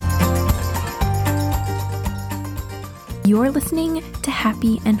You're listening to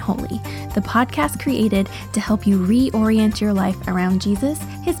Happy and Holy, the podcast created to help you reorient your life around Jesus,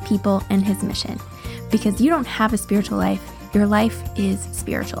 his people, and his mission. Because you don't have a spiritual life, your life is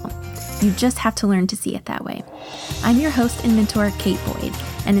spiritual. You just have to learn to see it that way. I'm your host and mentor, Kate Boyd,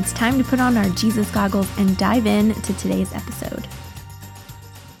 and it's time to put on our Jesus goggles and dive in to today's episode.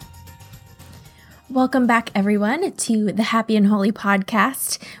 Welcome back, everyone, to the Happy and Holy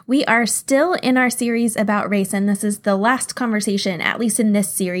podcast. We are still in our series about race, and this is the last conversation, at least in this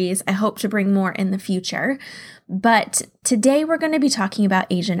series. I hope to bring more in the future. But today we're going to be talking about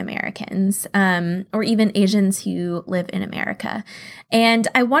Asian Americans, or even Asians who live in America. And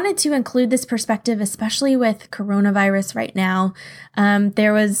I wanted to include this perspective, especially with coronavirus right now.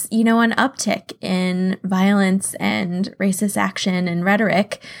 There was, an uptick in violence and racist action and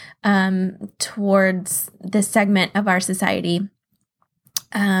rhetoric towards this segment of our society,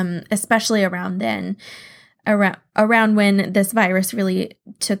 especially around when this virus really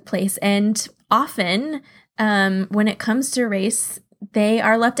took place. And often, when it comes to race, they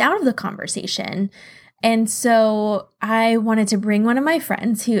are left out of the conversation. And so I wanted to bring one of my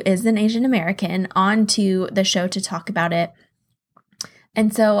friends who is an Asian American onto the show to talk about it.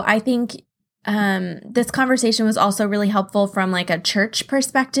 And so I think this conversation was also really helpful from like a church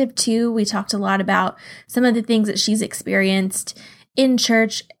perspective too. We talked a lot about some of the things that she's experienced in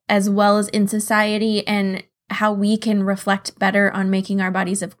church as well as in society and how we can reflect better on making our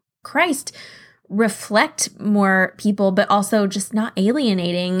bodies of Christ reflect more people, but also just not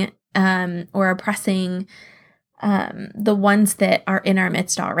alienating or oppressing the ones that are in our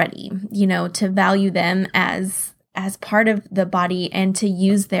midst already, to value them as part of the body and to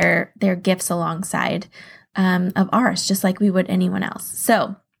use their gifts alongside of ours, just like we would anyone else.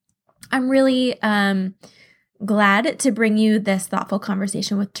 So I'm really glad to bring you this thoughtful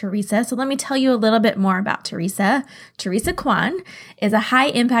conversation with Teresa. So let me tell you a little bit more about Teresa. Teresa Kwan is a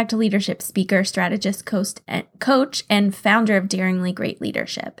high-impact leadership speaker, strategist, coach, and founder of Daringly Great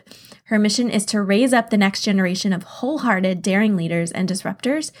Leadership. Her mission is to raise up the next generation of wholehearted, daring leaders and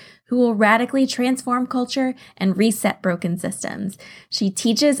disruptors who will radically transform culture and reset broken systems. She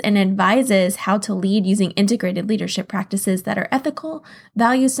teaches and advises how to lead using integrated leadership practices that are ethical,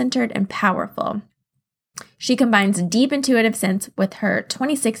 value-centered, and powerful. She combines deep intuitive sense with her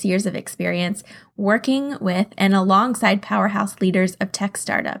 26 years of experience working with and alongside powerhouse leaders of tech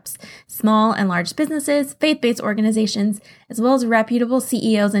startups, small and large businesses, faith-based organizations, as well as reputable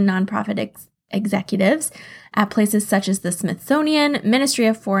CEOs and nonprofit executives at places such as the Smithsonian, Ministry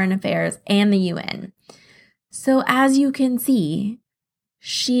of Foreign Affairs, and the UN. So as you can see,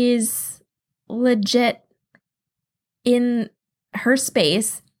 she's legit in her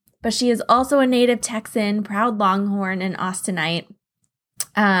space, but she is also a native Texan, proud Longhorn, and Austinite.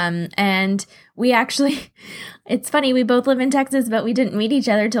 And we actually, it's funny, we both live in Texas, but we didn't meet each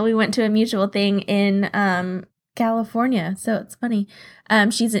other till we went to a mutual thing in California. So it's funny.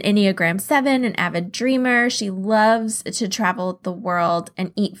 She's an Enneagram 7, an avid dreamer. She loves to travel the world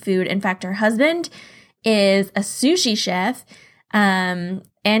and eat food. In fact, her husband is a sushi chef.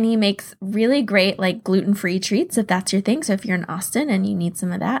 And he makes really great like gluten-free treats if that's your thing. So if you're in Austin and you need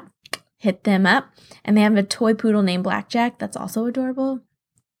some of that, hit them up. And they have a toy poodle named Blackjack. That's also adorable.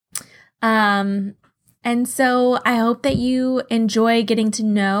 And so I hope that you enjoy getting to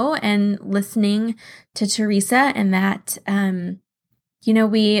know and listening to Teresa and that,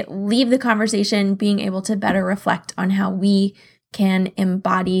 we leave the conversation being able to better reflect on how we can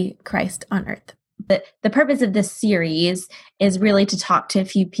embody Christ on earth. The purpose of this series is really to talk to a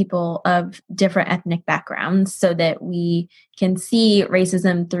few people of different ethnic backgrounds so that we can see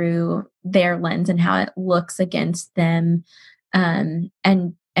racism through their lens and how it looks against them and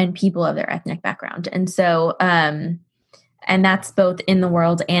people of their ethnic background. And so, and that's both in the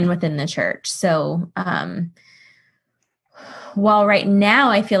world and within the church. So, while right now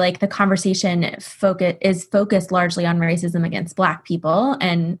I feel like the conversation is focused largely on racism against Black people,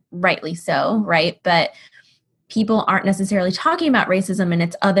 and rightly so, right? But people aren't necessarily talking about racism in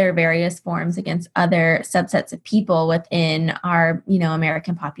its other various forms against other subsets of people within our,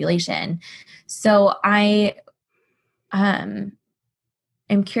 American population. So I am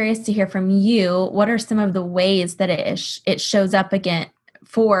curious to hear from you. What are some of the ways that it shows up again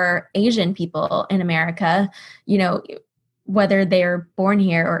for Asian people in America, whether they're born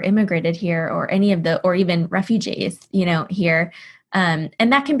here or immigrated here or or even refugees, here. And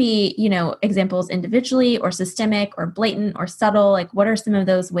that can be, examples individually or systemic or blatant or subtle. Like, what are some of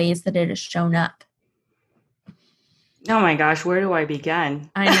those ways that it has shown up? Oh my gosh, where do I begin?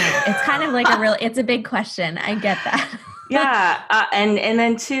 I know. It's kind of like it's a big question. I get that. Yeah. And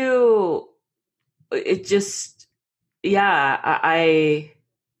then too, it just, yeah, I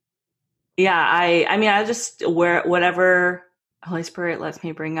mean, I just where whatever Holy Spirit lets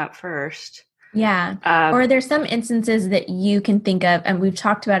me bring up first. Yeah. Uh, Or there's some instances that you can think of, and we've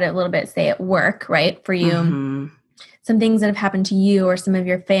talked about it a little bit, say at work, right? For you, hmm some things that have happened to you or some of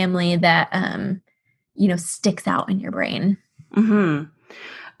your family that, sticks out in your brain. hmm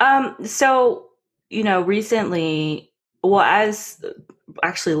So, recently, well, as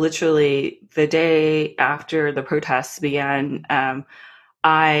actually literally the day after the protests began,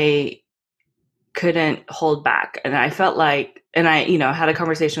 I couldn't hold back. And I felt like, and I, had a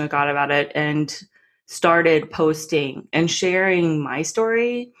conversation with God about it and started posting and sharing my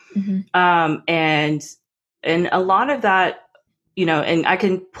story. Mm-hmm. And a lot of that, and I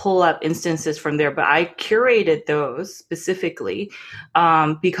can pull up instances from there, but I curated those specifically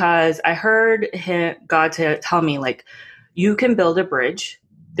because I heard God to tell me, like, you can build a bridge.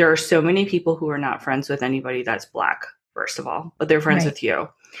 There are so many people who are not friends with anybody that's Black, first of all, but they're friends Right. with you.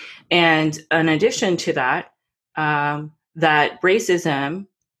 And in addition to that, that racism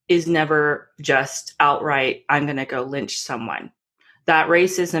is never just outright, I'm going to go lynch someone. That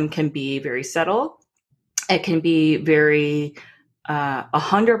racism can be very subtle. It can be very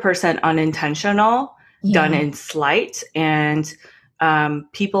 100% unintentional, done Yeah. in slight, and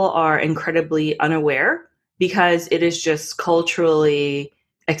people are incredibly unaware because it is just culturally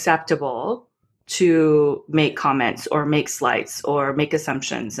acceptable to make comments or make slights or make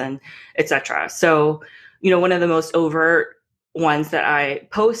assumptions and etc. So, one of the most overt ones that I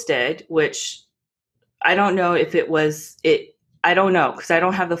posted, which I don't know if it was it. I don't know because I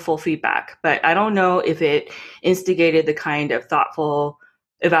don't have the full feedback, but I don't know if it instigated the kind of thoughtful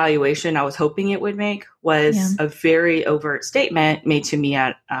evaluation I was hoping it would make. Yeah. Was a very overt statement made to me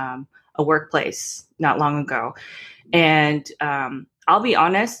at a workplace not long ago, and I'll be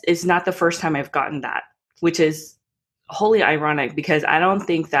honest, it's not the first time I've gotten that, which is wholly ironic because I don't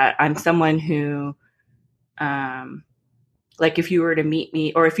think that I'm someone who, like, if you were to meet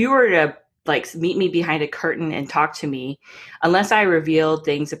me or if you were to like meet me behind a curtain and talk to me, unless I revealed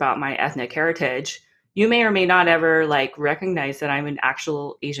things about my ethnic heritage, you may or may not ever like recognize that I'm an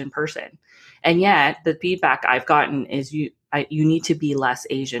actual Asian person. And yet the feedback I've gotten is you need to be less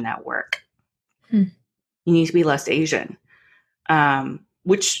Asian at work. Hmm. You need to be less Asian.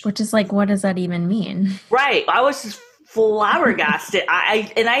 Which Which is like, what does that even mean? right. I was just flabbergasted.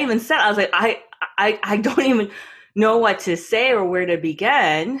 I even said, I was like, I don't even know what to say or where to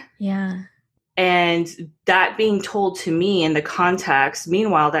begin. Yeah. And that being told to me in the context,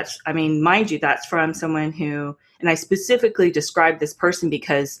 meanwhile, mind you, that's from someone who, and I specifically described this person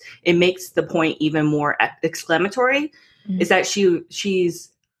because it makes the point even more exclamatory, Mm-hmm. is that she's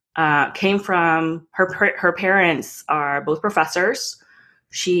came from her parents are both professors.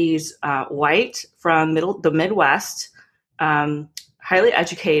 She's white from the Midwest, highly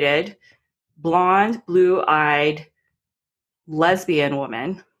educated, blonde, blue-eyed, lesbian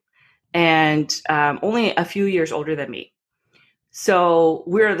woman, and only a few years older than me. So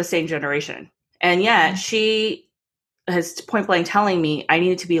we're the same generation. And yet she has point blank telling me I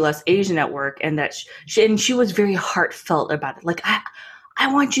needed to be less Asian at work, and that she was very heartfelt about it. Like,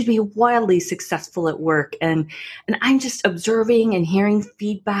 I want you to be wildly successful at work, and I'm just observing and hearing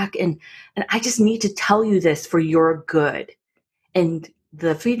feedback, and I just need to tell you this for your good. And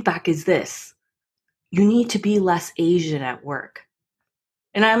the feedback is this: you need to be less Asian at work.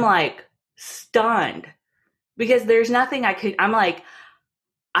 And I'm like stunned because there's nothing I'm like,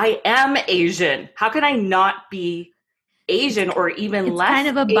 I am Asian. How can I not be Asian or even It's less kind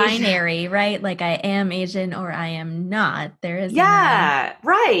of a Asian? binary, right? Like I am Asian or I am not. There isn't Yeah,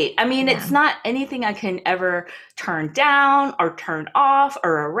 right. I mean, yeah. it's not anything I can ever turn down or turn off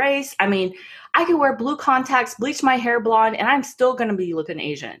or erase. I mean, I could wear blue contacts, bleach my hair blonde, and I'm still going to be looking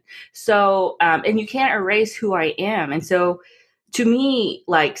Asian. So, and you can't erase who I am. And so, to me,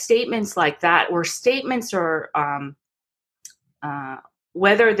 like statements like that, where statements are, uh,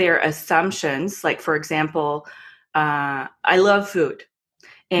 whether they're assumptions, like for example, I love food.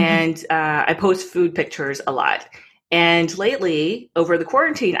 Mm-hmm. And I post food pictures a lot. And lately, over the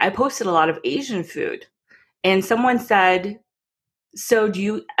quarantine, I posted a lot of Asian food. And someone said, "So, do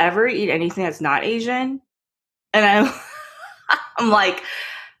you ever eat anything that's not Asian?" And I'm like,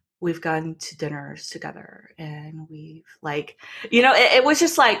 "We've gone to dinners together, and we've like, it was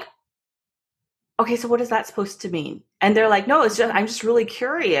just like, okay, so what is that supposed to mean?" And they're like, "No, it's just I'm just really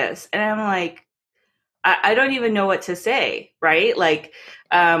curious." And I'm like, I don't even know what to say, right? Like,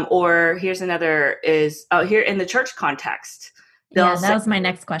 or here's another is here in the church context, they'll Yeah, that say, was my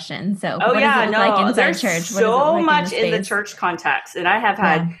next question. So, "Oh what does it yeah, look like no, inside there's church? What does it look so like in the much in the space? church context," and I have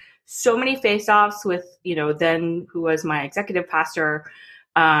had Yeah. so many face-offs with, then who was my executive pastor.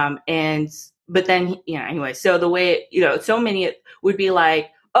 But then, anyway, so the way, so many would be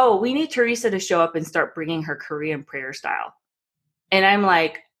like, oh, we need Teresa to show up and start bringing her Korean prayer style. And I'm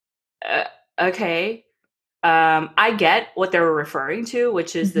like, okay. I get what they were referring to,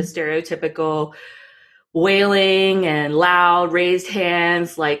 which is the stereotypical wailing and loud raised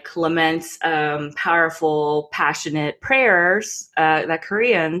hands, like Clement's powerful, passionate prayers that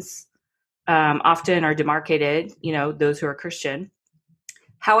Koreans often are demarcated, those who are Christian.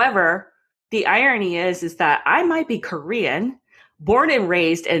 However, the irony is that I might be Korean, born and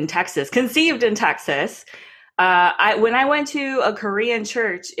raised in Texas, conceived in Texas. When I went to a Korean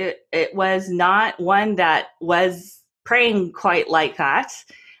church, it was not one that was praying quite like that.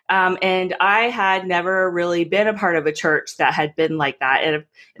 And I had never really been a part of a church that had been like that.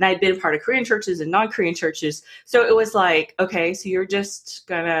 And I'd been a part of Korean churches and non-Korean churches. So it was like, okay, so you're just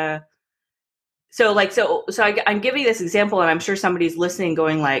gonna, I'm giving this example, and I'm sure somebody's listening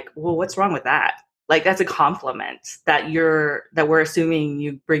going like, well, what's wrong with that? Like, that's a compliment that we're assuming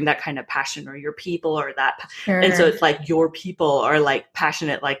you bring that kind of passion, or your people or that. Sure. And so it's like your people are like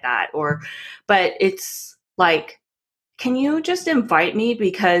passionate like that, but it's like, can you just invite me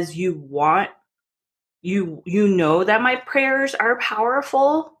because you want, you know that my prayers are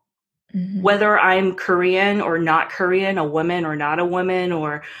powerful, whether I'm Korean or not Korean, a woman or not a woman,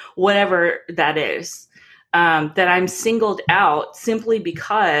 or whatever that is, that I'm singled out simply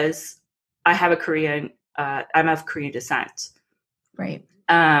because I have I'm of Korean descent. Right.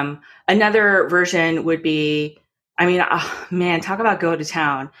 Another version would be, talk about go to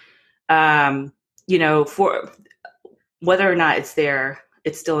town. For whether or not it's there,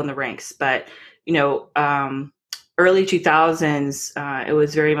 it's still in the ranks, but, early 2000s, it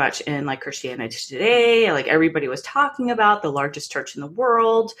was very much in like Christianity Today. Like everybody was talking about the largest church in the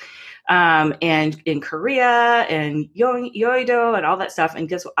world, and in Korea and Yeouido and all that stuff. And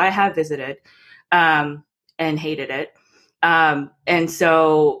guess what? I have visited, and hated it. And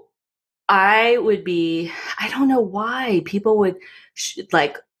so I don't know why people would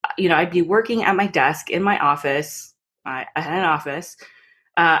I'd be working at my desk in my office. I had an office,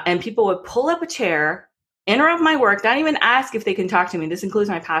 and people would pull up a chair, interrupt my work, not even ask if they can talk to me. This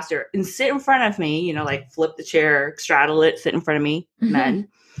includes my pastor, and sit in front of me, flip the chair, straddle it, sit in front of me, men.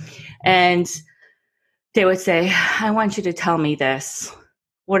 And they would say, I want you to tell me this.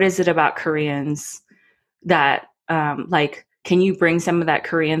 What is it about Koreans that, can you bring some of that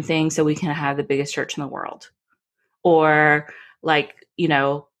Korean thing so we can have the biggest church in the world? Or you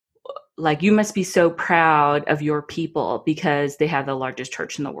must be so proud of your people because they have the largest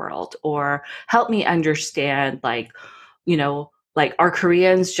church in the world. Or help me understand, are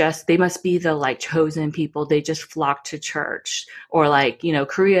Koreans they must be the chosen people. They just flock to church. Or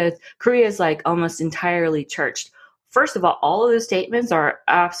Korea is almost entirely churched. First of all of those statements are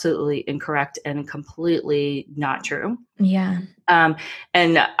absolutely incorrect and completely not true. Yeah.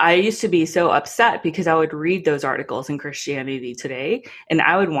 And I used to be so upset because I would read those articles in Christianity Today and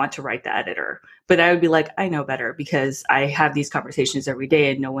I would want to write the editor, but I would be like, I know better because I have these conversations every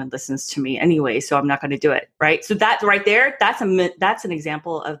day and no one listens to me anyway. So I'm not going to do it. Right. So that right there, that's an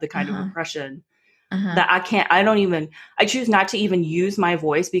example of the kind of oppression that I choose not to even use my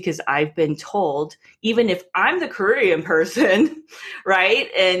voice because I've been told, even if I'm the Korean person, right,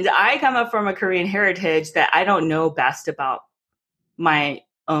 and I come up from a Korean heritage, that I don't know best about my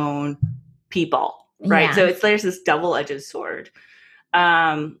own people, right? Yeah. So there's this double-edged sword.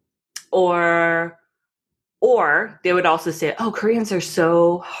 Or they would also say, oh, Koreans are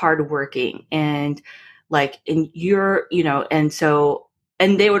so hardworking and and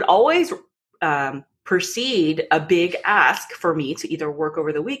they would always precede a big ask for me to either work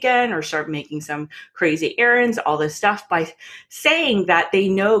over the weekend or start making some crazy errands, all this stuff, by saying that they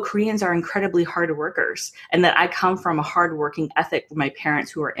know Koreans are incredibly hard workers and that I come from a hardworking ethic with my parents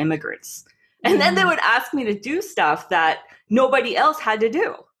who are immigrants. And then they would ask me to do stuff that nobody else had to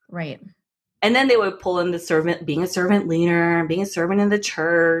do. Right. And then they would pull in being a servant leader, being a servant in the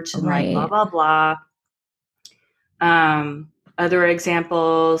church, and blah, blah, blah. Other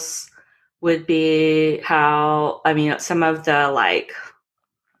examples would be how, some of the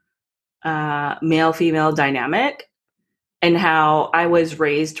male-female dynamic, and how I was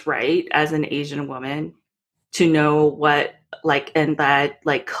raised right as an Asian woman to know what, and that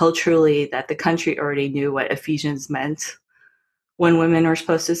culturally that the country already knew what Ephesians meant when women are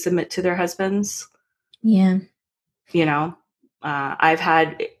supposed to submit to their husbands. Yeah. I've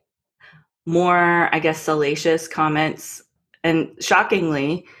had more, I guess, salacious comments, and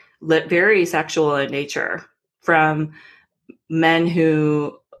shockingly, very sexual in nature, from men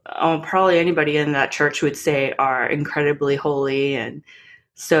who probably anybody in that church would say are incredibly holy and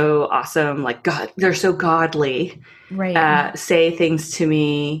so awesome, like God, they're so godly, Right. say things to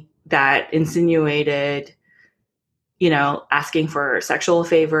me that insinuated, asking for sexual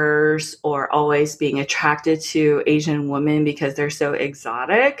favors or always being attracted to Asian women because they're so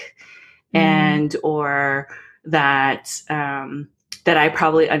exotic, Mm. and or that I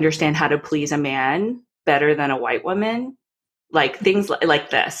probably understand how to please a man better than a white woman, like things like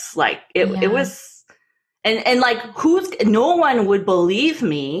this. Like it Yeah. was, and like no one would believe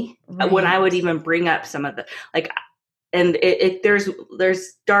me when I Right. would even bring up some of the like, and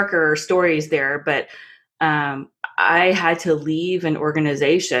there's darker stories there, but I had to leave an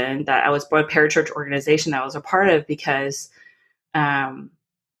organization that I was a parachurch organization that I was a part of because um,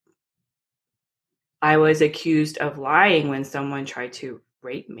 I was accused of lying when someone tried to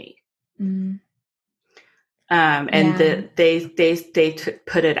rape me. Mm. And Yeah. they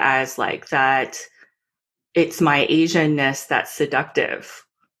put it as like that it's my Asianness that's seductive,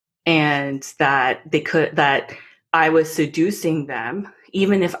 and that I was seducing them,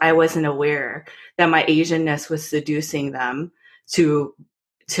 even if I wasn't aware that my Asianness was seducing them to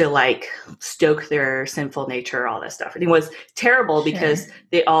like stoke their sinful nature, all this stuff. And it was terrible Sure. because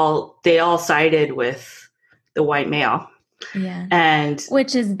they all sided with the white male. Yeah. And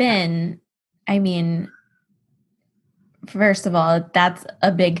Which has been, I mean, first of all, that's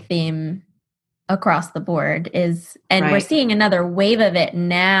a big theme across the board is, and we're right, seeing another wave of it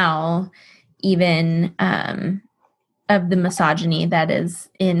now, even of the misogyny that is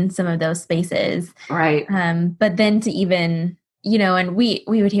in some of those spaces. right, But then to even, and we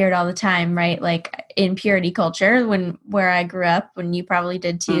would hear it all the time, right? Like in purity culture, where I grew up, when you probably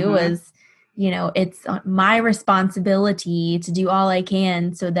did too, mm-hmm. was, it's my responsibility to do all I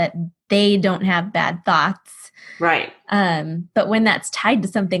can so that they don't have bad thoughts. right, But when that's tied to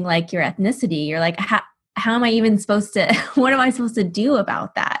something like your ethnicity, you're like, how am I even supposed to, what am I supposed to do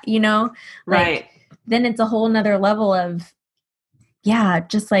about that? Like, right. then it's a whole nother level of, yeah,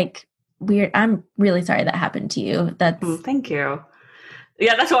 just like weird. I'm really sorry that happened to you. That's Thank you.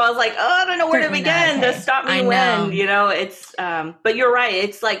 Yeah, that's why I was like, oh, I don't know where to certainly not begin to okay. stop me I when, know. it's, but you're right.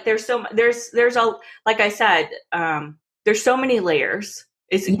 It's like, there's a, like I said, there's so many layers.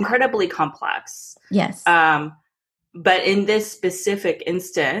 It's Yeah. incredibly complex. Yes. But in this specific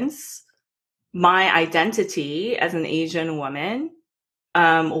instance, my identity as an Asian woman,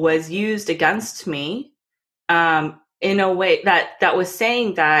 was used against me, in a way that was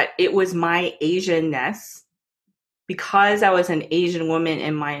saying that it was my Asianness because I was an Asian woman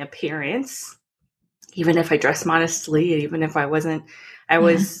in my appearance, even if I dressed modestly, even if I wasn't, Yeah. I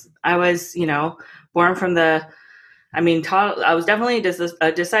was, born from the, I was definitely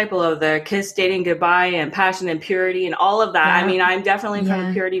a disciple of the kiss, dating, goodbye, and passion and purity and all of that. I Yeah. mean, I'm definitely from the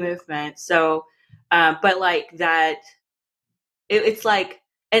Yeah. purity movement. So, but like that, it's like,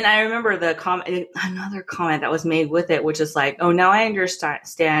 and I remember another comment that was made with it, which is like, oh, now I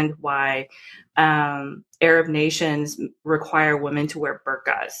understand why Arab nations require women to wear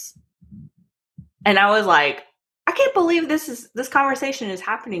burqas. And I was like, I can't believe this conversation is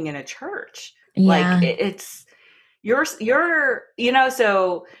happening in a church. Like Yeah. it's you're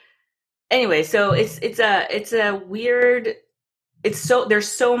so anyway, so it's a weird, there's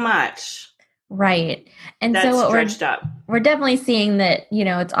so much Right. And so that's what dredged up. we're definitely seeing that,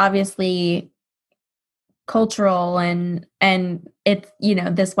 it's obviously cultural and it's,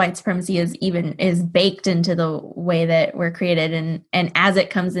 this white supremacy is baked into the way that we're created, and as it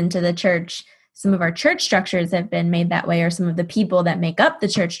comes into the church, some of our church structures have been made that way, or some of the people that make up the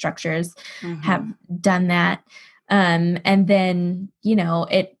church structures have done that. And then,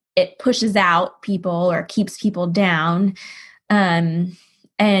 it pushes out people or keeps people down. And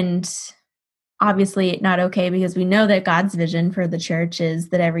obviously not okay, because we know that God's vision for the church is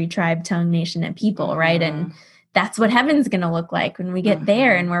that every tribe, tongue, nation, and people, right? And that's what heaven's going to look like when we get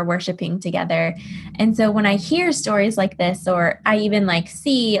there and we're worshiping together. And so when I hear stories like this, or I even like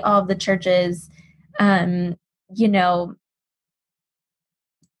see all of the churches,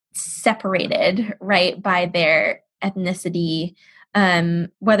 separated, right, by their ethnicity,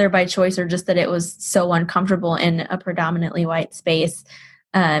 whether by choice or just that it was so uncomfortable in a predominantly white space,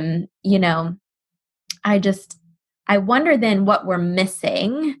 I wonder then what we're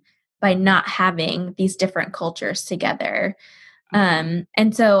missing by not having these different cultures together. And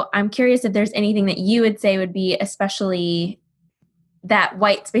so I'm curious if there's anything that you would say would be especially that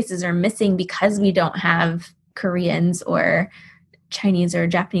white spaces are missing because we don't have Koreans or Chinese or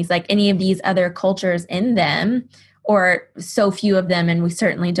Japanese, like any of these other cultures in them, or so few of them, and we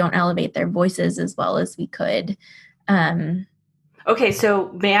certainly don't elevate their voices as well as we could. Okay,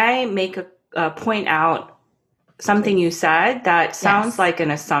 so may I make point out something you said that sounds Yes. like an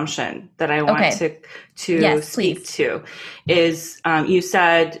assumption that I want Okay. to Yes, speak please. to is you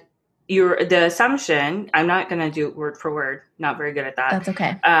said the assumption, I'm not going to do word for word, not very good at that, That's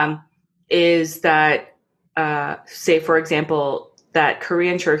okay. is that say for example that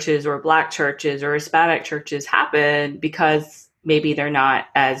Korean churches or Black churches or Hispanic churches happen because maybe they're not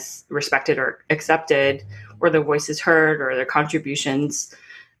as respected or accepted or their voices heard or their contributions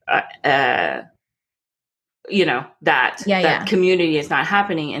uh, uh, Yeah, that yeah. community is not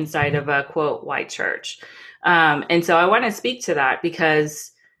happening inside of a quote white church. And so I want to speak to that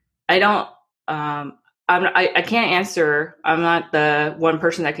because I don't I can't answer. I'm not the one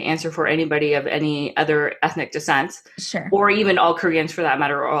person that can answer for anybody of any other ethnic descent Sure. or even all Koreans for that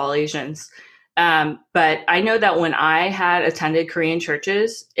matter or all Asians. But I know that when I had attended Korean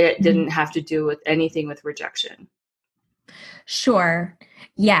churches, it didn't have to do with anything with rejection. Sure.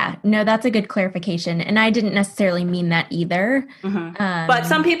 Yeah. No, that's a good clarification. And I didn't necessarily mean that either. Mm-hmm. But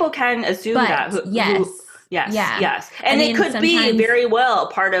some Um, people can assume that but who yes. yes, Yeah. yes. I And it mean, could be sometimes, very well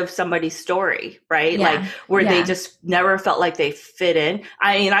part of somebody's story, right? Like yeah. where they Yeah. just never felt like they fit in.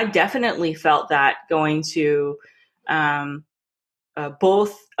 I mean, I definitely felt that going to um,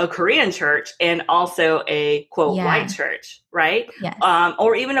 both a Korean church and also a quote white Yeah. church, right? Yes.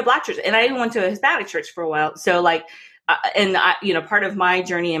 Or even a Black church. And I even went to a Hispanic church for a while. So like, part of my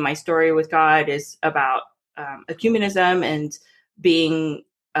journey and my story with God is about ecumenism and being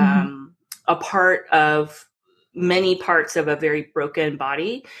Hmm. a part of many parts of a very broken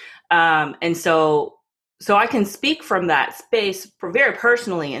body. And so I can speak from that space for very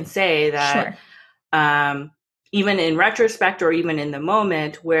personally and say that Sure. um, even in retrospect or even in the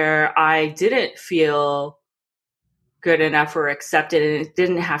moment where I didn't feel good enough or accepted, and it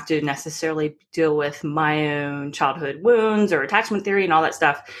didn't have to necessarily deal with my own childhood wounds or attachment theory and all that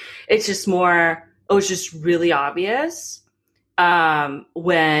stuff. It's just more, it was just really obvious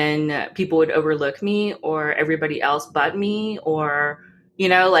when people would overlook me or everybody else but me or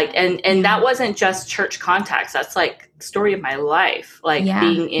like and Yeah. that wasn't just church context. That's like the story of my life, like Yeah.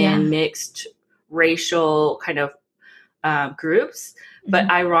 being in Yeah. mixed racial kind of groups. But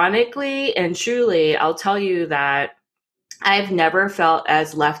Hmm. ironically and truly, I'll tell you that I've never felt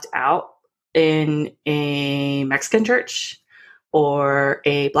as left out in a Mexican church or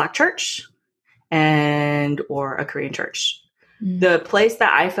a Black church and or a Korean church. Mm. The place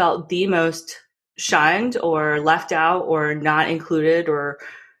that I felt the most shunned or left out or not included or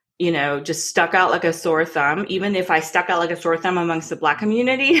just stuck out like a sore thumb, even if I stuck out like a sore thumb amongst the Black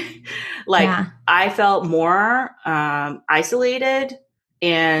community, like Yeah. I felt more isolated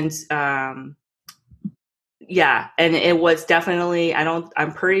and yeah, and it was definitely,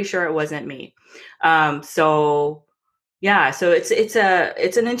 I'm pretty sure it wasn't me. So yeah, so it's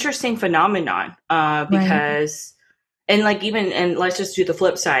an interesting phenomenon Right. because and like even and let's just do the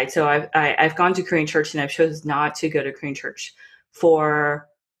flip side. So I've gone to Korean church and I've chosen not to go to Korean church for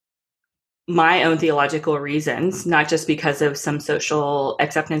my own theological reasons, not just because of some social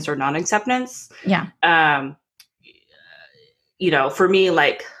acceptance or non-acceptance. Yeah. Um, for me,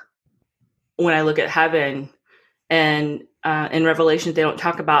 like when I look at heaven and in Revelation, they don't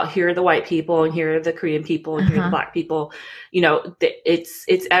talk about here are the white people and here are the Korean people and here are the Uh-huh. Black people.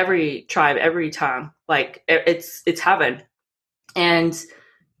 It's every tribe, every tongue. Like it's heaven, and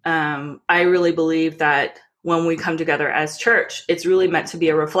I really believe that when we come together as church, it's really meant to be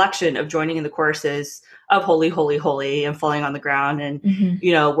a reflection of joining in the choruses of holy, holy, holy, and falling on the ground and,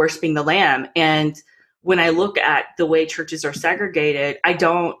 Hmm. worshiping the Lamb. And when I look at the way churches are segregated, I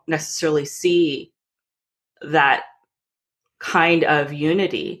don't necessarily see that kind of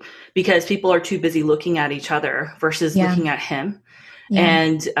unity because people are too busy looking at each other versus Yeah. looking at him.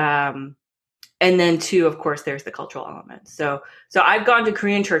 Yeah. And then too, of course, there's the cultural element. So I've gone to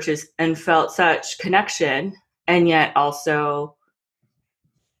Korean churches and felt such connection and yet also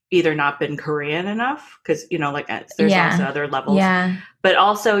either not been Korean enough because, like there's also Yeah. other levels, Yeah. but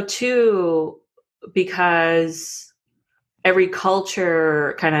also too, because every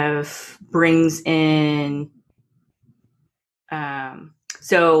culture kind of brings in,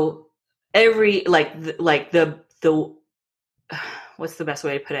 so every, like the, what's the best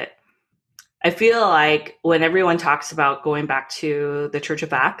way to put it? I feel like when everyone talks about going back to the Church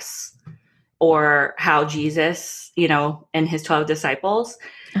of Acts or how Jesus, and his 12 disciples,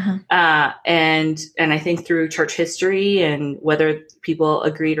 Uh-huh. and I think through church history and whether people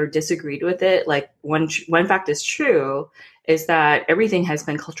agreed or disagreed with it, like one fact is true is that everything has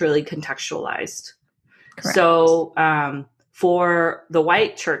been culturally contextualized. Correct. So for the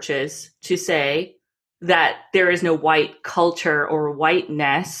white churches to say that there is no white culture or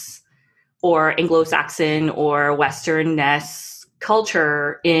whiteness or Anglo-Saxon or Westernness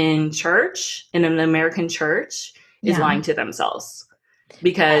culture in church, in an American church, is lying to themselves.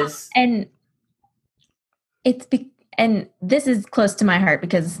 Because and and this is close to my heart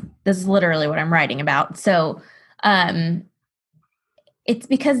because this is literally what I'm writing about. So it's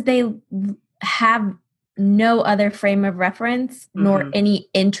because they have no other frame of reference nor any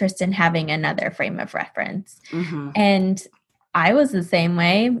interest in having another frame of reference. And I was the same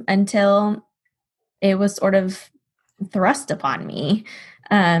way until it was sort of thrust upon me.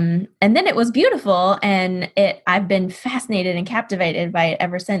 And then it was beautiful, and I've been fascinated and captivated by it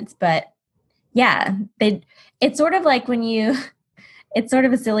ever since. But yeah, it's sort of like it's sort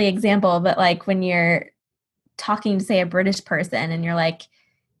of a silly example, but like when you're talking to, say, a British person and you're like,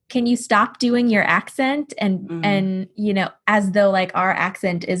 can you stop doing your accent? And you know, as though like our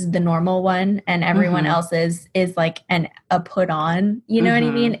accent is the normal one and everyone else's is like a put on, you know what I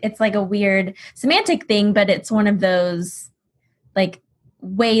mean? It's like a weird semantic thing, but it's one of those like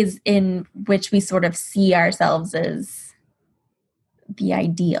ways in which we sort of see ourselves as the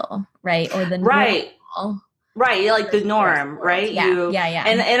ideal, right? Or the normal. Right, like the norm, right? Yeah.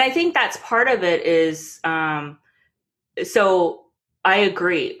 And I think that's part of it is, so I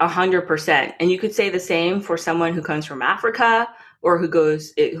agree 100%. And you could say the same for someone who comes from Africa or who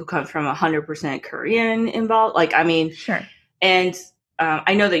comes from 100% Korean involved. Like, I mean, sure. And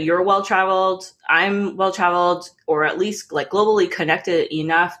I know that you're well-traveled. I'm well-traveled, or at least like globally connected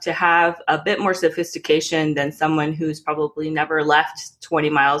enough to have a bit more sophistication than someone who's probably never left 20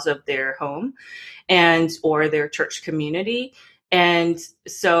 miles of their home or their church community. And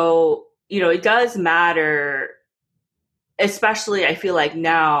so, you know, it does matter, especially I feel like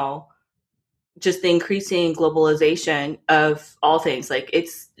now, just the increasing globalization of all things. Like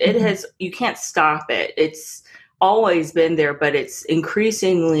you can't stop it. It's always been there, but it's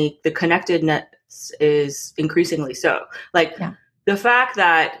increasingly, the connectedness is increasingly so. Like the fact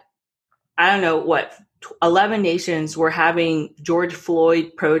that, I don't know what, 11 nations were having George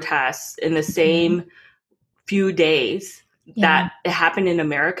Floyd protests in the same few days that it happened in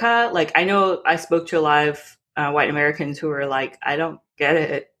America. Like, I know I spoke to a lot of white Americans who were like, I don't get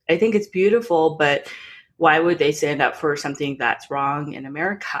it. I think it's beautiful, but why would they stand up for something that's wrong in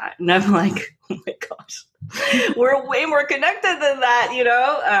America? And I'm like, oh my gosh, we're way more connected than that, you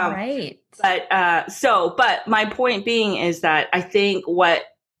know? Right. But my point being is that I think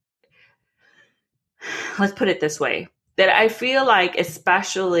let's put it this way, that I feel like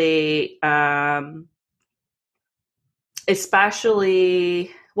especially, it's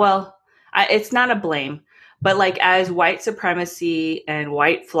not a blame, but like as white supremacy and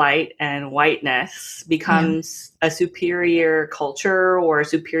white flight and whiteness becomes a superior culture or a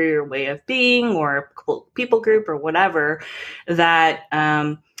superior way of being or people group or whatever, that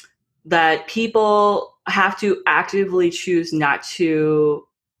that people have to actively choose not to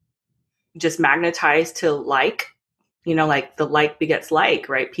just magnetize to like, you know, like the like begets like,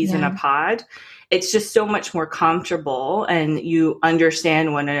 right? Peas in a pod. It's just so much more comfortable and you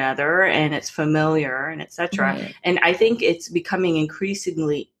understand one another and it's familiar and etc. Right. And I think it's becoming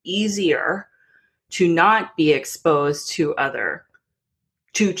increasingly easier to not be exposed to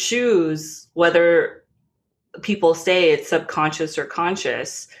to choose whether people say it's subconscious or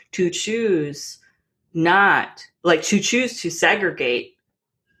conscious, to choose to segregate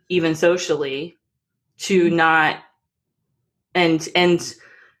even socially, to not, and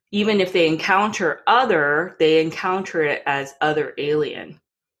even if they encounter they encounter it as other alien.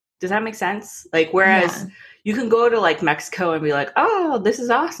 Does that make sense? Like, whereas you can go to like Mexico and be like, oh, this is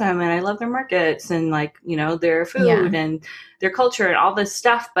awesome. And I love their markets and like, you know, their food and their culture and all this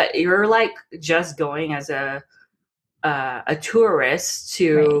stuff. But you're like just going as a tourist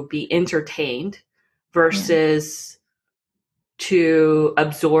to be entertained versus to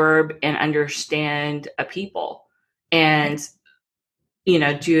absorb and understand a people. And you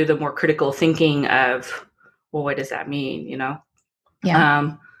know, do the more critical thinking of, well, what does that mean? You know?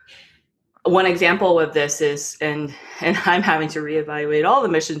 Yeah. One example of this is, and I'm having to reevaluate all the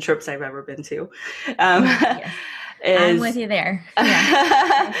mission trips I've ever been to. I'm with you there.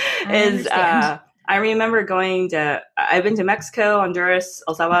 Yeah. I remember I've been to Mexico, Honduras,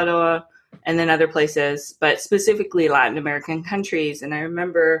 El Salvador, and then other places, but specifically Latin American countries. And I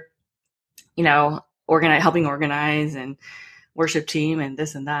remember, you know, helping organize and worship team and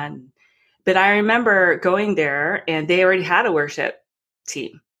this and that. But I remember going there and they already had a worship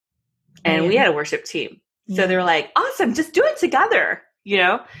team and we had a worship team. So they were like, awesome, just do it together, you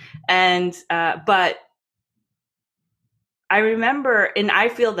know? And, but I remember, and I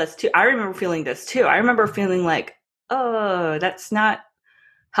feel this too. I remember feeling this too. I remember feeling like, oh, that's not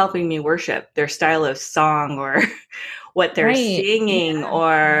helping me worship their style of song or what they're Right. singing, Yeah.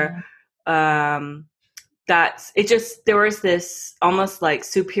 or that's it. Just there was this almost like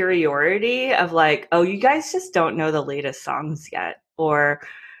superiority of like, oh, you guys just don't know the latest songs yet,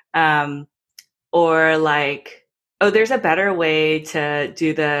 um, or like, oh, there's a better way to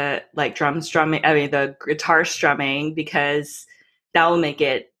do the like the guitar strumming, because that will make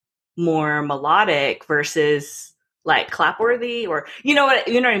it more melodic versus like clapworthy, or you know what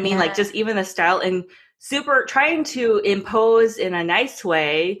I mean? Like Yeah. just even the style, and super trying to impose in a nice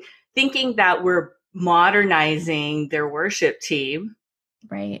way, thinking that we're modernizing their worship team,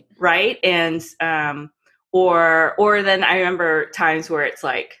 Right. right? And or then I remember times where it's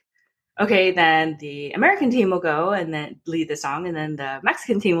like, okay, then the American team will go and then lead the song, and then the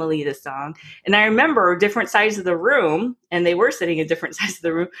Mexican team will lead a song. And I remember different sides of the room, and they were sitting in different sides of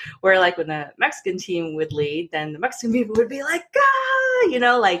the room, where like when the Mexican team would lead, then the Mexican people would be like,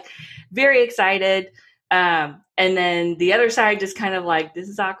 ah, like very excited. And then the other side just kind of like, this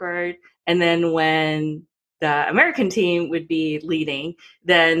is awkward. And then when the American team would be leading,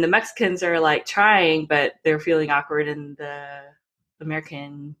 then the Mexicans are like trying, but they're feeling awkward, and the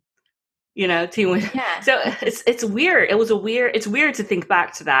American team win. Yeah. So it's weird. It's weird to think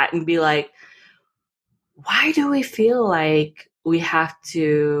back to that and be like, why do we feel like we have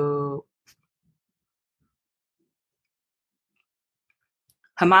to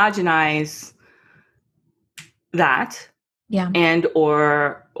homogenize that? Yeah. And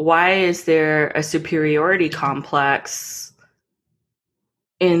or why is there a superiority complex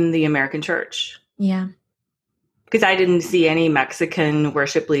in the American church? Yeah. Because I didn't see any Mexican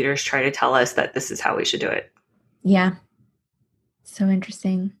worship leaders try to tell us that this is how we should do it. Yeah. So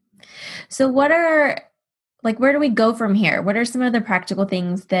interesting. So where do we go from here? What are some of the practical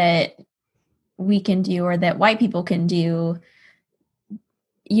things that we can do, or that white people can do,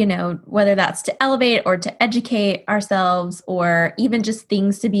 whether that's to elevate or to educate ourselves, or even just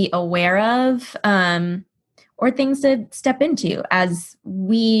things to be aware of, or things to step into as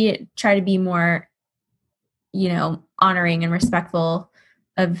we try to be more, honoring and respectful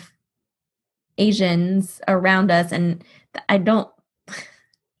of Asians around us. And I don't,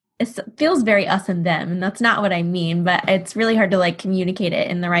 it feels very us and them, and that's not what I mean, but it's really hard to like communicate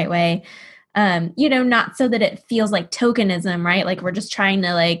it in the right way. Not so that it feels like tokenism, right? Like we're just trying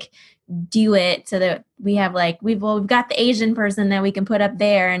to like do it so that we have like, we've got the Asian person that we can put up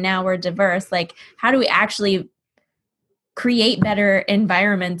there, and now we're diverse. Like, how do we actually create better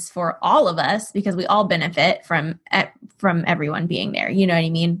environments for all of us, because we all benefit from everyone being there? You know what I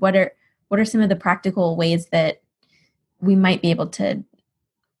mean? What are some of the practical ways that we might be able to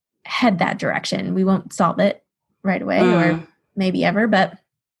head that direction? We won't solve it right away, or maybe ever, but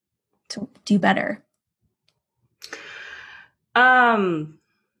to do better.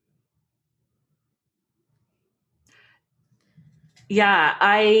 Yeah,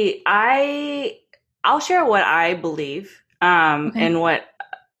 I'll share what I believe, Okay. and what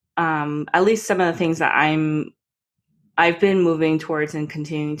at least some of the things that I've been moving towards and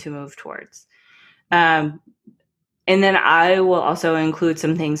continuing to move towards. And then I will also include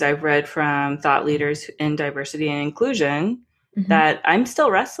some things I've read from thought leaders in diversity and inclusion that I'm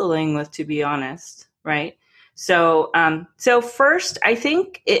still wrestling with, to be honest, right? So first, I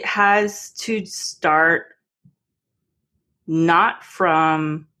think it has to start not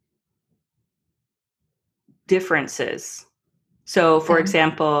from differences. So, for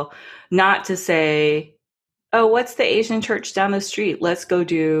example, not to say, oh, what's the Asian church down the street? Let's go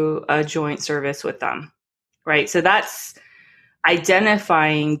do a joint service with them, right? So that's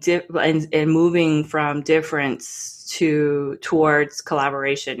identifying and moving from difference towards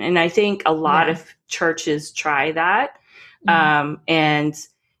collaboration. And I think a lot of churches try that. And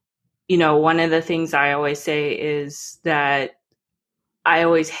one of the things I always say is that I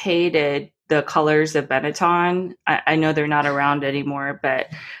always hated the colors of Benetton. I know they're not around anymore, but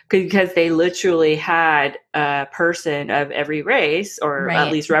because they literally had a person of every race, or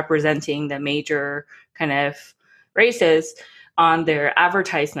at least representing the major kind of races, on their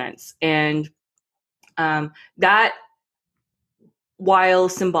advertisements. And that, while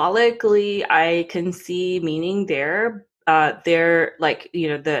symbolically I can see meaning there, they're like,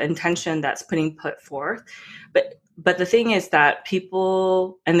 the intention that's put forth. But the thing is that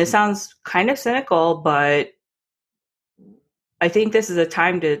people, and this sounds kind of cynical, but I think this is a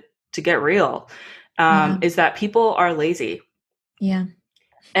time to get real, is that people are lazy. Yeah.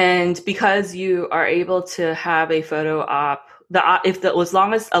 And because you are able to have a photo op, as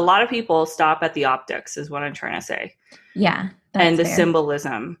long as a lot of people stop at the optics, is what I'm trying to say. Yeah, and that's the fair.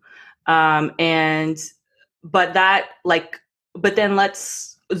 symbolism. And but that like but then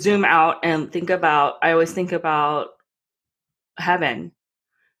let's zoom out and think about, I always think about heaven,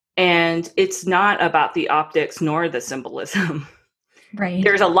 and it's not about the optics nor the symbolism. Right.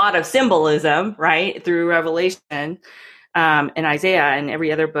 There's a lot of symbolism, right, through Revelation, and Isaiah and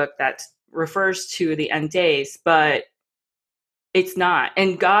every other book that refers to the end days, but it's not.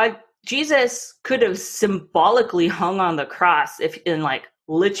 And Jesus could have symbolically hung on the cross, if in like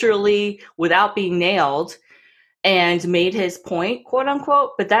literally without being nailed, and made his point, quote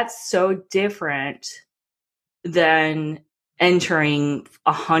unquote. But that's so different than entering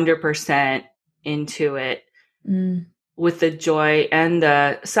 100% into it with the joy and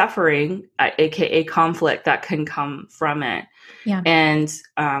the suffering, aka conflict, that can come from it. Yeah. And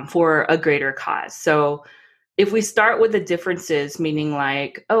for a greater cause. So if we start with the differences, meaning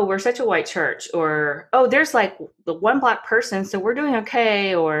like, oh, we're such a white church, or oh, there's like the one Black person, so we're doing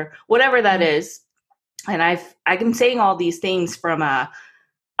okay, or whatever that is. And I'm saying all these things from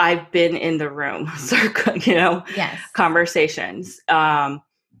I've been in the room, circle, Yes. conversations. I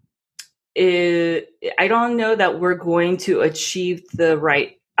don't know that we're going to achieve the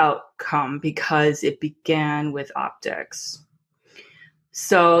right outcome because it began with optics.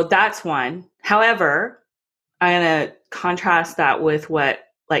 So that's one. However, I'm going to contrast that with what,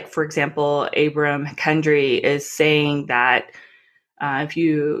 like, for example, Abram Kendry is saying that How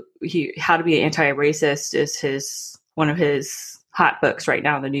to Be Anti-Racist is one of his hot books right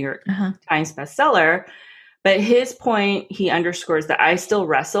now, the New York Times bestseller. But his point, he underscores that I still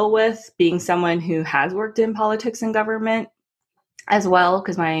wrestle with, being someone who has worked in politics and government as well,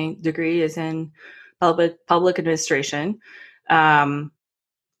 because my degree is in public administration.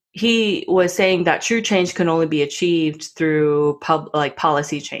 He was saying that true change can only be achieved through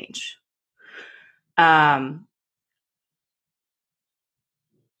policy change. I'm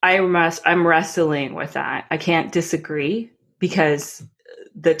wrestling with that. I can't disagree, because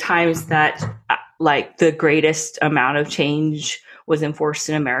the times that like the greatest amount of change was enforced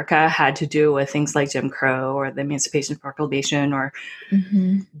in America had to do with things like Jim Crow or the Emancipation Proclamation, or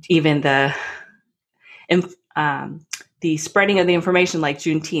even the spreading of the information like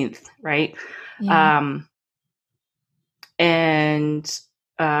Juneteenth, right? Yeah. And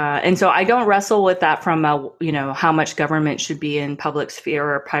so I don't wrestle with that from how much government should be in public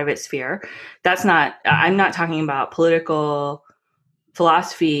sphere or private sphere. I'm not talking about political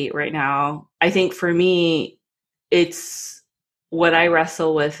philosophy right now. I think for me, it's what I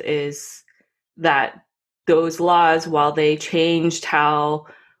wrestle with is that those laws, while they changed how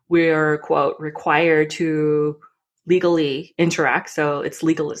we're, quote, required to legally interact, so it's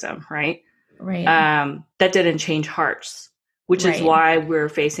legalism, right? Right. That didn't change hearts, which is why we're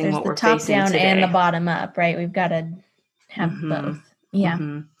facing what we're facing today. There's the top down and the bottom up, right? We've got to have both. Yeah.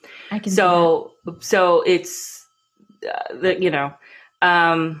 I can see that. So it's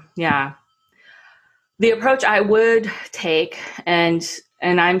yeah. The approach I would take, and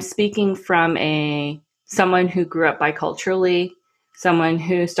I'm speaking from someone who grew up biculturally, someone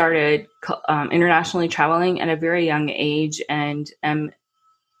who started internationally traveling at a very young age, and am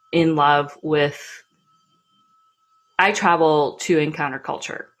in love with. I travel to encounter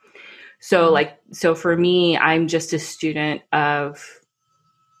culture, so for me, I'm just a student of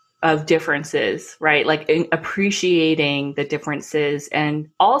differences, right? Like appreciating the differences and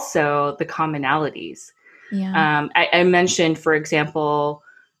also the commonalities. Yeah. I mentioned, for example,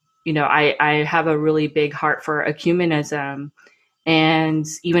 I have a really big heart for ecumenism. And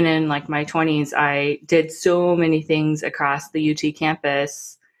even in like my 20s, I did so many things across the UT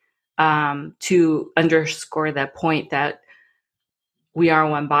campus to underscore that point that we are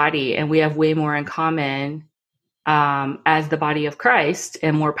one body and we have way more in common as the body of Christ,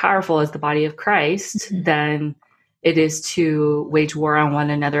 and more powerful as the body of Christ than it is to wage war on one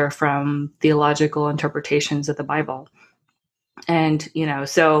another from theological interpretations of the Bible. And,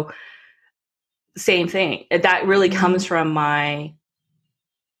 so same thing. That really comes from my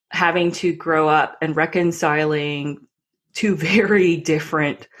having to grow up and reconciling two very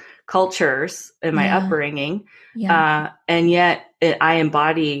different cultures in my upbringing. Yeah. And yet I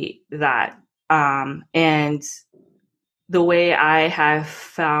embody that. And the way I have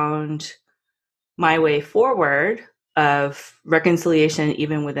found my way forward of reconciliation,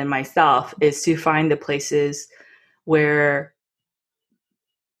 even within myself, is to find the places where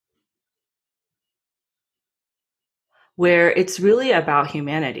it's really about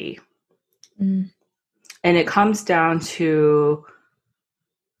humanity. And it comes down to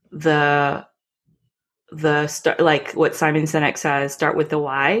the start, like what Simon Sinek says, start with the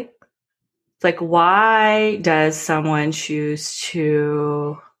why. It's like, why does someone choose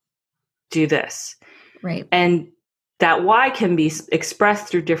to do this? Right. And that why can be expressed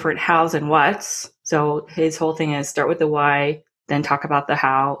through different hows and whats. So his whole thing is start with the why, then talk about the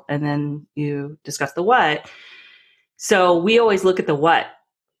how, and then you discuss the what. So we always look at the what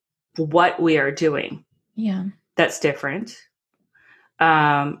we are doing. Yeah. That's different.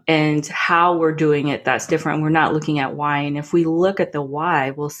 And how we're doing it, that's different. We're not looking at why. And if we look at the why,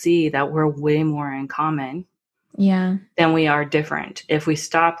 we'll see that we're way more in common than we are different. If we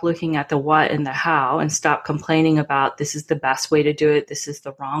stop looking at the what and the how and stop complaining about this is the best way to do it, this is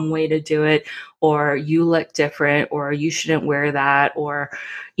the wrong way to do it, or you look different, or you shouldn't wear that, or,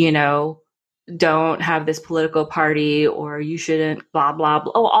 don't have this political party, or you shouldn't blah, blah,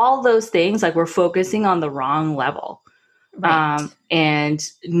 blah. Oh, all those things, like we're focusing on the wrong level. Right. And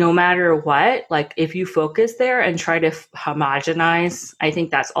no matter what, like if you focus there and try to homogenize, I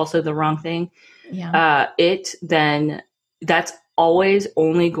think that's also the wrong thing. Then that's always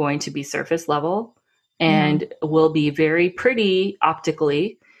only going to be surface level and will be very pretty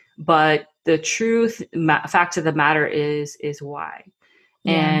optically, but the truth fact of the matter is why.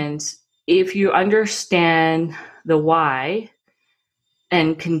 And if you understand the why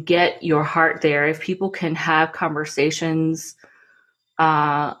and can get your heart there, if people can have conversations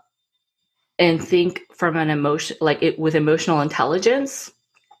and think from an emotion, like it with emotional intelligence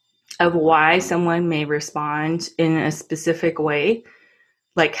of why someone may respond in a specific way,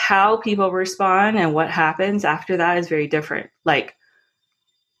 like how people respond and what happens after that is very different. Like,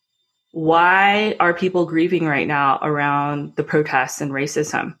 why are people grieving right now around the protests and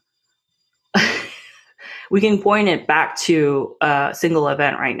racism? We can point it back to a single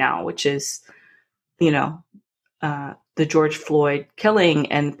event right now, which is, the George Floyd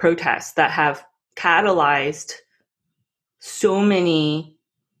killing and protests that have catalyzed so many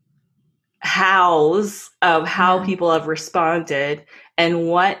hows of how people have responded and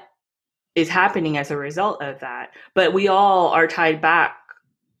what is happening as a result of that. But we all are tied back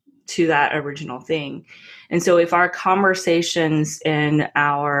to that original thing. And so if our conversations and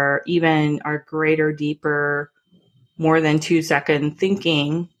our greater, deeper, more than 2-second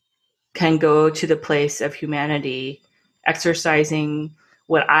thinking can go to the place of humanity, exercising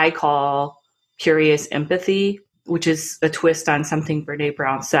what I call curious empathy, which is a twist on something Brene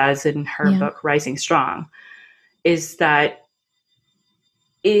Brown says in her book, Rising Strong, is that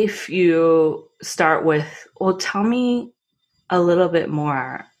if you start with, well, tell me a little bit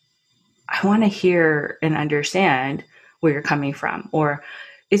more. I want to hear and understand where you're coming from. Or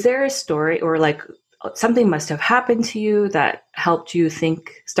is there a story or like something must have happened to you that helped you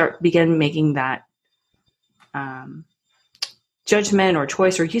begin making that judgment or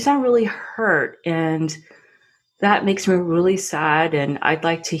choice, or you sound really hurt and that makes me really sad and I'd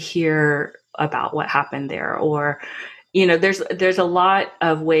like to hear about what happened there. Or, there's a lot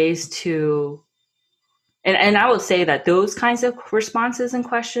of ways to, and I will say that those kinds of responses and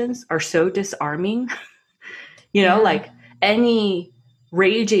questions are so disarming, like any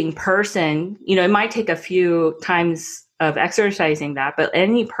raging person, it might take a few times of exercising that, but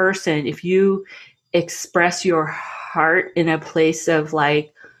any person, if you express your heart in a place of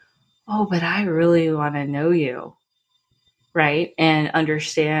like, oh, but I really want to know you, right? And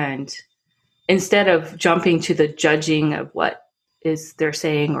understand, instead of jumping to the judging of what is they're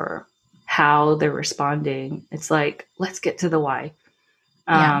saying or how they're responding, it's like, let's get to the why.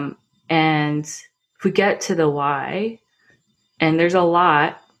 And if we get to the why, and there's a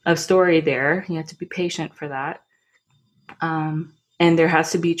lot of story there, you have to be patient for that. And there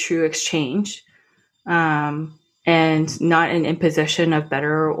has to be true exchange, and not an imposition of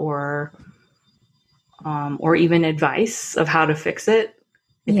better or even advice of how to fix it.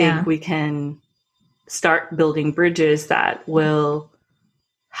 I think we can start building bridges that will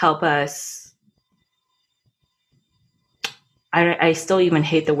help us. I still even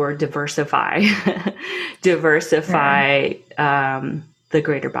hate the word diversify, the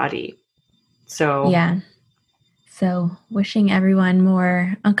greater body. So, So wishing everyone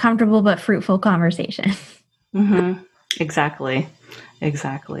more uncomfortable but fruitful conversation. Mm-hmm. Exactly.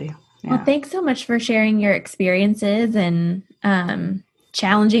 Well, thanks so much for sharing your experiences and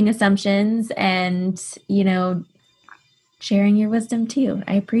challenging assumptions and, sharing your wisdom too.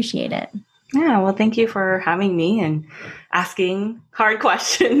 I appreciate it. Yeah, well, thank you for having me and asking hard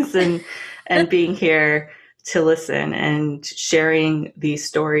questions and being here to listen and sharing these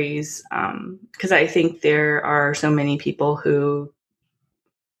stories. Because I think there are so many people who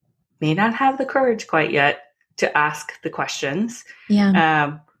may not have the courage quite yet to ask the questions.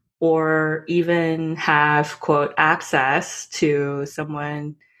 Or even have, quote, access to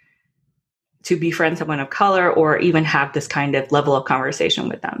someone to befriend someone of color or even have this kind of level of conversation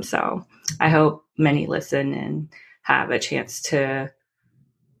with them. So I hope many listen and have a chance to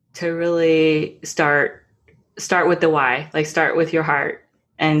really start with the why, like start with your heart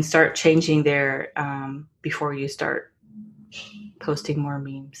and start changing there before you start posting more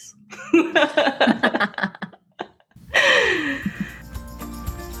memes.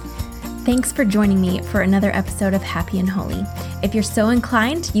 Thanks for joining me for another episode of Happy and Holy. If you're so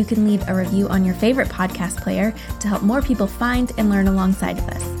inclined, you can leave a review on your favorite podcast player to help more people find and learn alongside of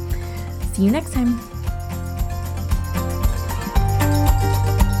us. See you next time.